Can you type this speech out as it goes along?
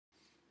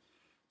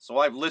So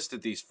I've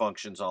listed these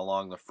functions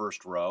along the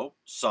first row: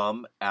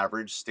 sum,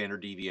 average,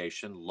 standard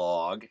deviation,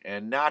 log,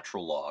 and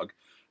natural log.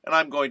 And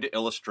I'm going to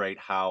illustrate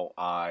how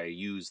I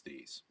use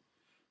these.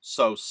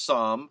 So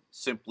sum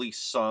simply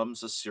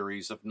sums a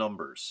series of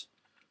numbers.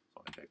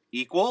 So I type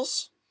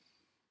equals,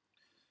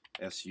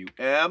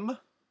 SUM,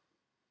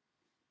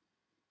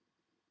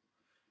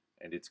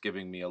 and it's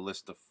giving me a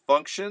list of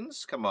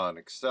functions. Come on,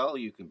 Excel,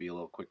 you can be a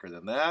little quicker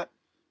than that.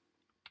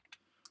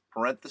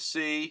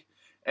 Parenthesis.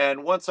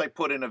 And once I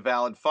put in a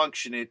valid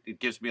function, it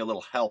gives me a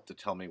little help to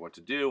tell me what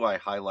to do. I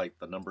highlight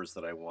the numbers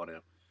that I want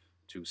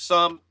to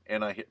sum,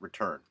 and I hit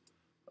return.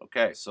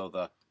 Okay, so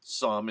the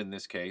sum in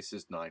this case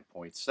is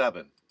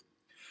 9.7.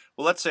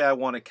 Well, let's say I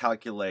want to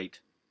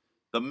calculate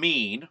the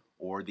mean,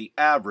 or the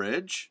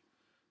average.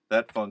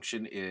 That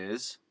function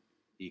is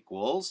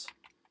equals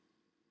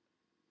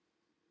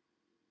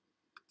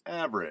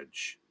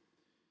average.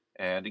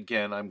 And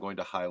again, I'm going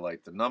to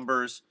highlight the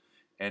numbers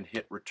and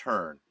hit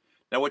return.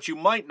 Now, what you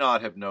might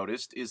not have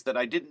noticed is that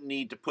I didn't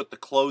need to put the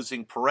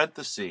closing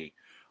parenthesis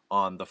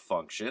on the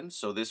function.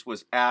 So this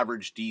was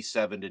average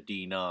D7 to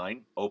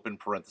D9, open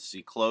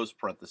parenthesis, close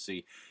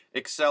parenthesis.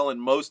 Excel in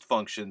most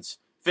functions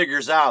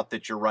figures out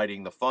that you're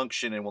writing the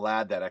function and will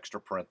add that extra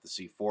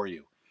parenthesis for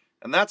you.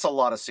 And that's a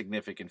lot of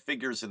significant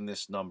figures in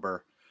this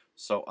number,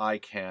 so I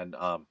can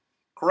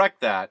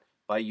correct that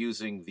by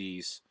using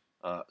these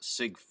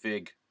sig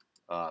fig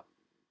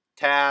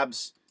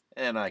tabs,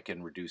 and I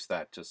can reduce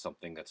that to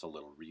something that's a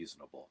little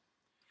reasonable.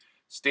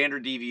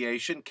 Standard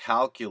deviation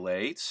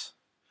calculates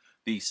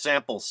the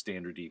sample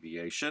standard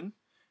deviation,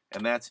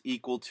 and that's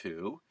equal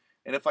to,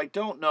 and if I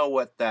don't know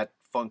what that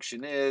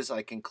function is,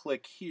 I can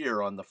click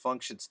here on the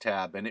functions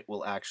tab, and it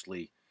will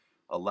actually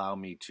allow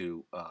me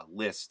to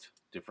list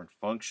different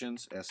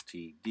functions.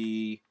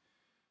 STD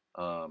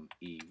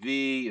EV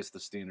is the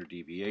standard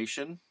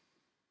deviation.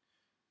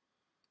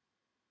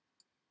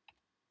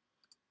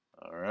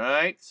 All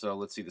right, so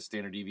let's see, the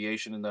standard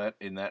deviation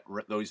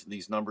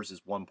these numbers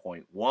is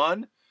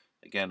 1.1.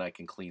 Again, I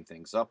can clean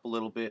things up a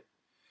little bit.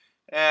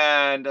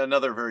 And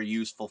another very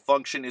useful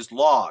function is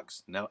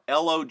logs. Now,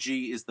 log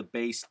is the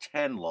base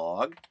 10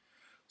 log.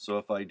 So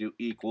if I do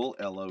equal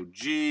log,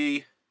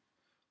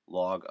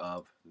 log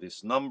of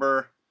this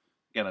number,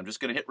 again, I'm just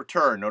going to hit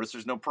return. Notice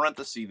there's no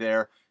parenthesis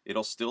there.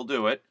 It'll still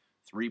do it,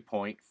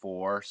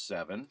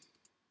 3.47.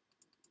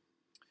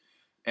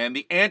 And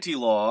the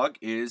anti-log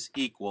is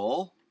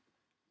equal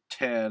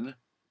 10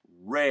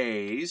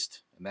 raised,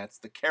 and that's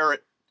the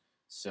caret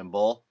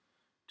symbol,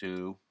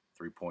 to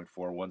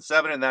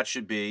 3.417, and that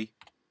should be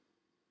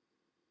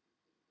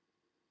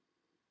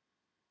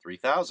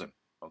 3,000.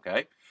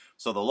 Okay,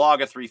 so the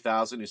log of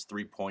 3,000 is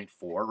 3.4.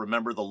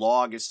 Remember, the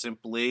log is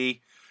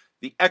simply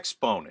the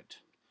exponent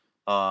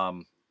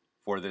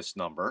for this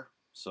number,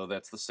 so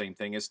that's the same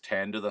thing as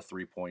 10 to the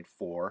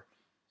 3.47,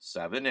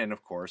 and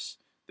of course,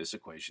 this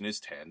equation is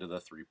 10 to the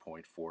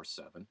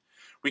 3.47.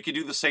 We could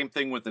do the same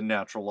thing with the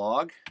natural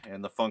log,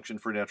 and the function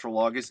for natural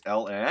log is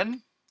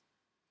ln.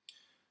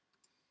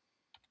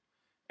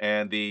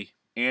 And the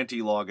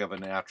anti-log of a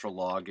natural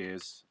log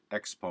is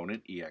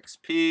exponent,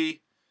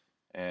 exp.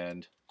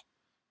 And,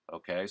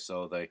 okay,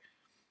 so the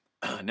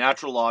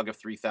natural log of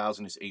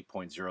 3,000 is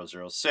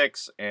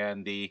 8.006,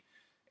 and the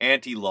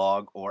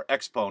anti-log or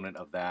exponent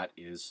of that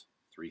is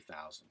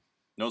 3,000.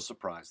 No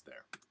surprise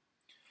there.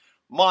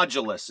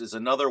 Modulus is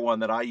another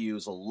one that I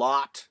use a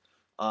lot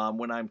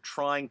when I'm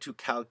trying to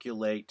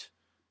calculate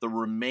the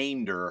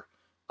remainder.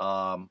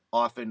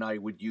 Often I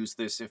would use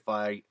this if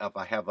I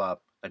have a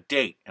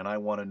date and I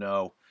want to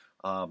know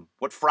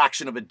what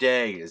fraction of a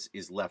day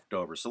is left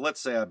over. So let's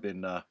say I've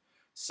been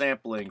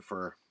sampling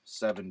for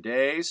 7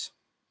 days,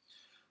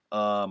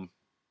 and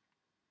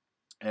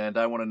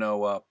I want to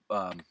know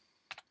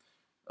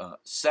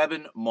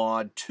 7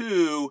 mod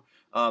 2.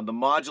 The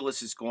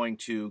modulus is going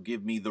to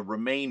give me the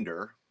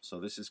remainder. So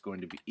this is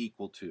going to be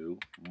equal to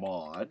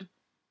mod,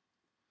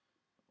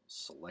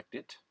 select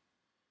it,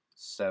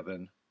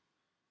 7,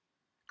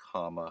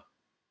 comma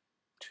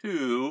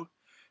 2,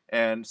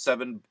 and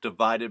 7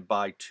 divided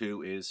by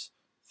 2 is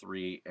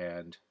 3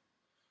 and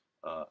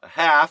a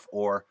half,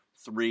 or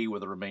 3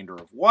 with a remainder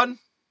of 1.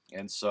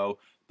 And so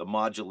the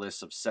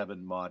modulus of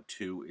 7 mod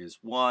 2 is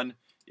 1.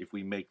 If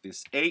we make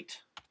this 8,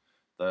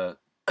 the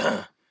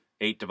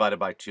 8 divided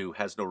by 2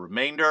 has no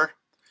remainder.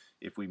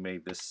 If we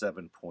made this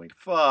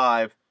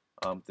 7.5,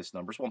 this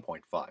number is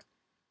 1.5.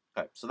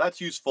 Okay, so that's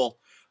useful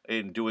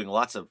in doing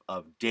lots of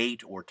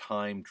date or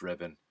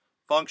time-driven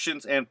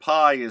functions, and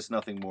pi is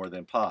nothing more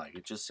than pi.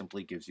 It just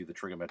simply gives you the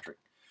trigonometric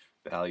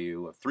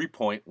value of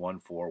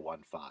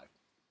 3.1415.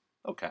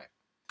 Okay.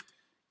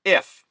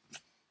 If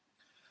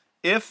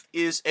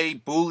is a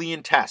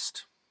Boolean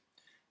test.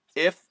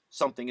 If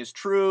something is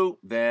true,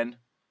 then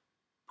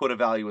put a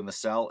value in the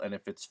cell, and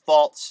if it's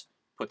false,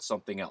 put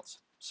something else.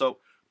 So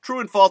true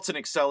and false in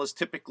Excel is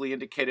typically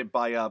indicated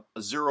by a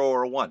 0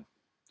 or a 1.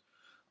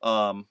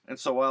 And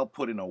so I'll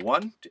put in a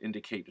 1 to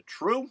indicate a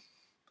true.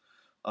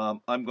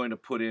 I'm going to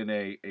put in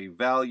a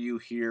value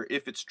here.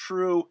 If it's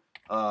true,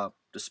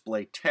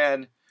 display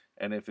 10,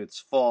 and if it's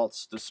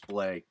false,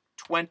 display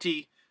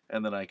 20,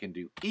 and then I can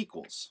do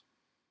equals.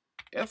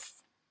 If,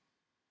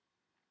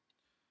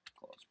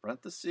 close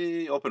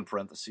parenthesis, open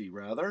parenthesis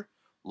rather,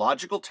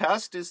 logical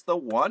test is the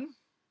 1,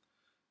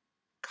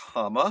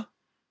 comma,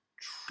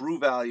 true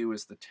value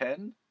is the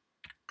 10,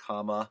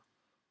 comma,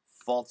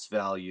 false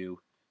value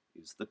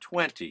is the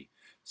 20.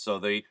 So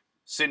the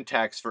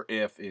syntax for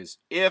if is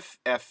if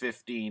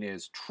F15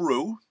 is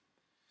true,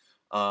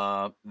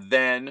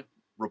 then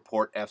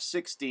report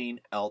F16,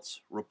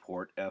 else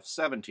report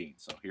F17.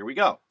 So here we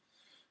go.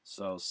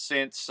 So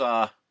since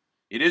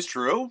it is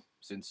true,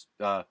 since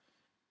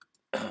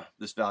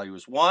this value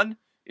is 1,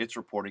 it's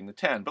reporting the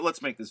 10. But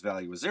let's make this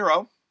value a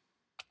 0,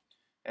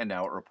 and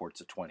now it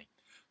reports a 20.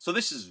 So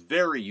this is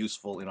very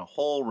useful in a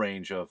whole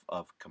range of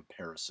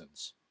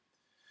comparisons.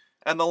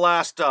 And the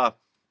last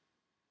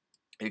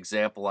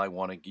example I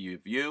want to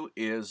give you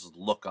is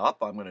lookup.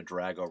 I'm going to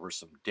drag over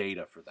some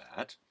data for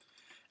that.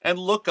 And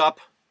lookup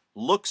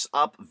looks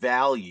up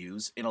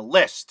values in a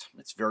list.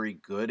 It's very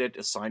good at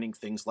assigning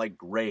things like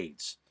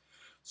grades.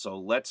 So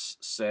let's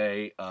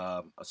say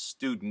a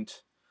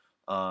student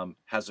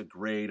has a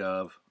grade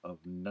of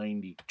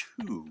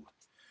 92,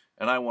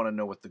 and I want to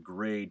know what the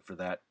grade for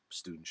that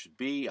student should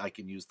be. I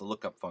can use the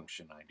lookup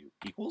function. I do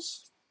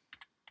equals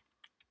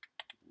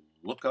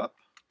lookup.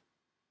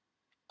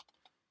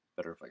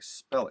 Better if I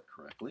spell it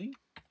correctly.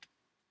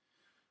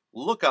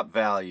 Lookup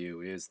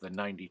value is the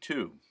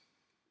 92,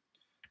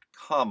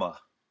 comma.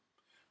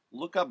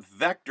 Lookup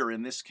vector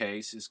in this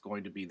case is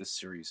going to be the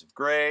series of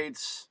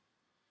grades,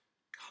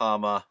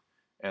 comma,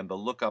 and the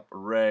lookup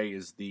array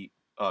is the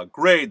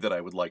grade that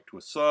I would like to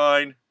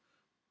assign,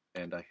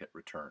 and I hit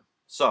return.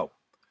 So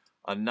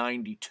a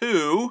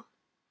 92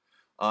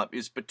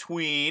 is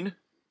between,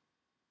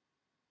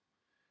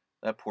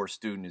 that poor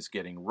student is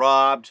getting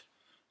robbed,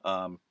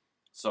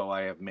 so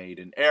I have made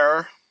an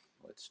error.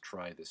 Let's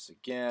try this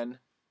again.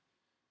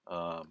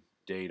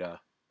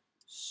 Data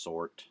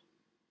sort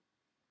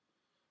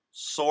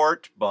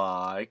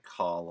by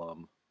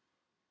column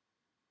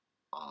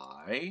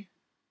I,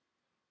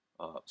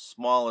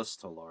 smallest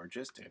to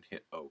largest, and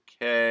hit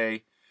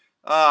OK.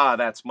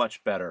 That's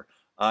much better.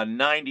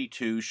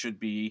 92 should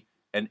be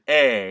an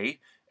A,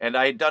 and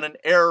I had done an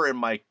error in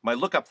my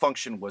lookup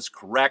function was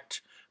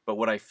correct, but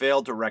what I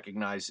failed to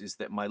recognize is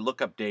that my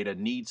lookup data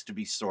needs to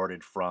be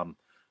sorted from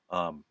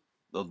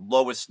the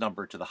lowest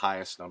number to the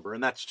highest number,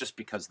 and that's just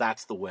because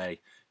that's the way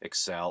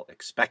Excel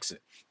expects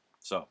it.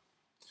 So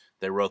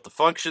they wrote the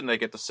function, they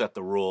get to set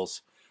the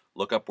rules.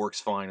 Lookup works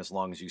fine as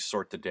long as you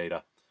sort the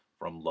data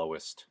from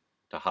lowest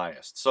to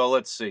highest. So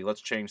let's see,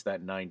 let's change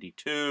that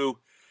 92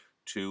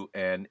 to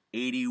an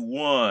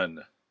 81.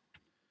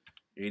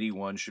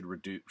 81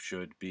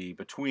 should be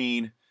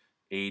between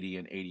 80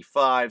 and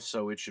 85,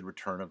 so it should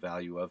return a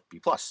value of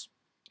B+.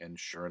 And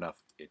sure enough,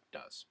 it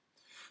does.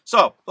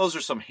 So those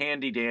are some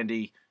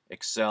handy-dandy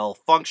Excel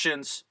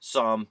functions: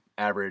 sum,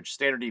 average,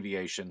 standard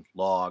deviation,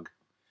 log,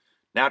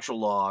 natural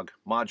log,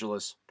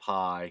 modulus,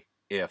 pi,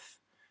 if,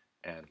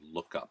 and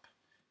lookup.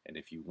 And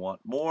if you want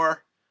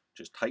more,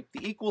 just type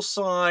the equal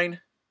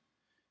sign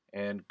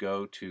and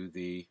go to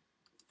the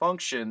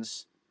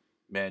functions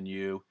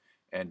menu,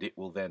 and it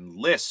will then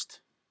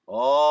list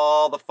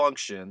all the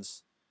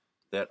functions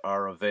that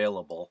are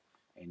available,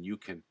 and you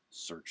can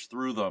search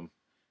through them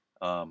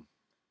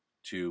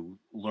to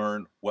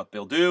learn what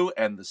they'll do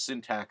and the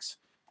syntax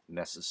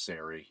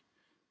necessary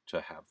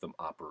to have them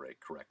operate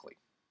correctly.